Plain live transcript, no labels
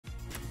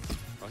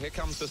Here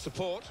comes the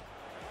support.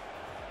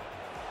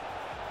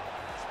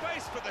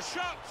 Space for the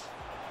shot.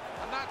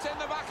 And that's in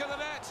the back of the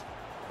net.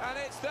 And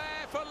it's there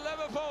for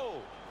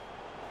Liverpool.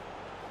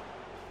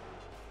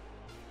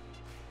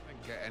 I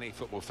think any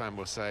football fan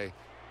will say,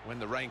 when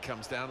the rain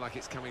comes down like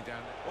it's coming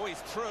down. Oh, he's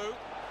through.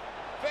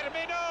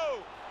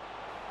 Firmino!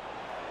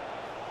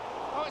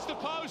 Oh, it's the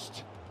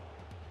post!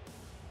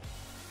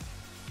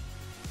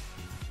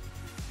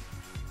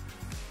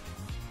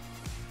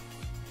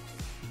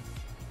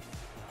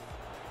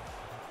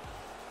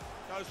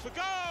 Goes for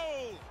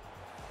goal!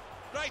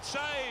 Great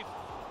save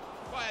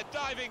by a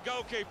diving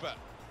goalkeeper.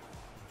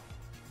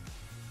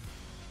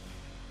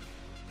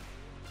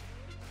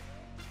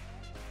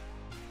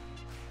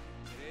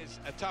 It is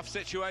a tough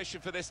situation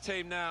for this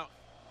team now.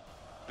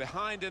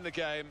 Behind in the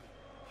game,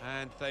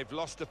 and they've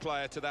lost a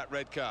player to that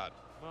red card.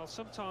 Well,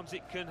 sometimes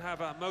it can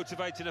have a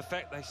motivating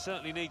effect. They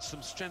certainly need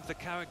some strength of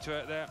character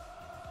out there.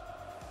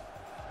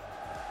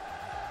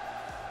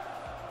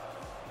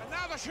 And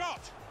now the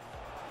shot!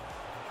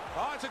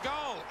 Oh, it's a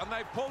goal, and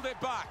they've pulled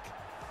it back.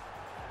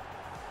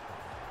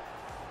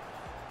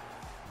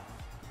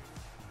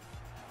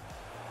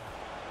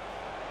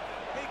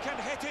 He can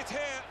hit it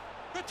here.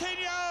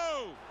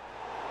 Coutinho!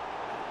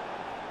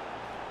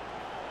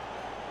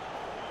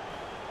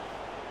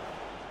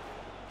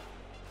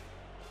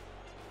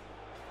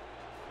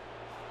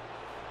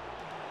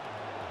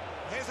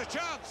 Here's a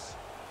chance.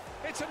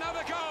 It's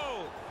another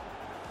goal.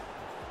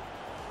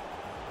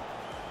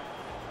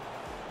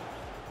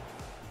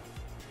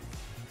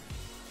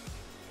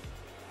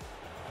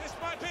 This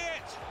might be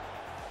it.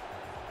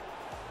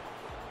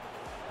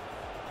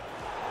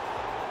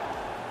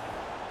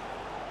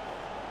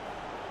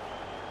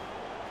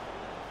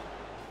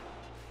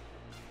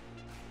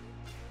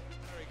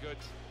 Very good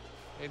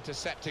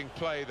intercepting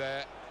play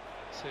there.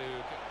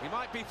 He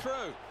might be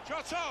through.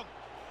 Shot on.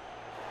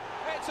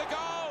 It's a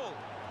goal.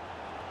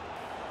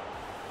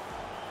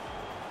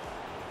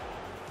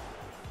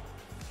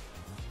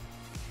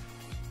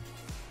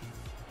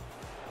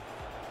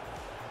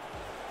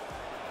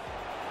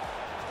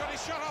 He's got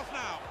his shot off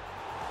now.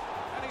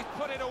 And he's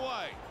put it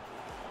away.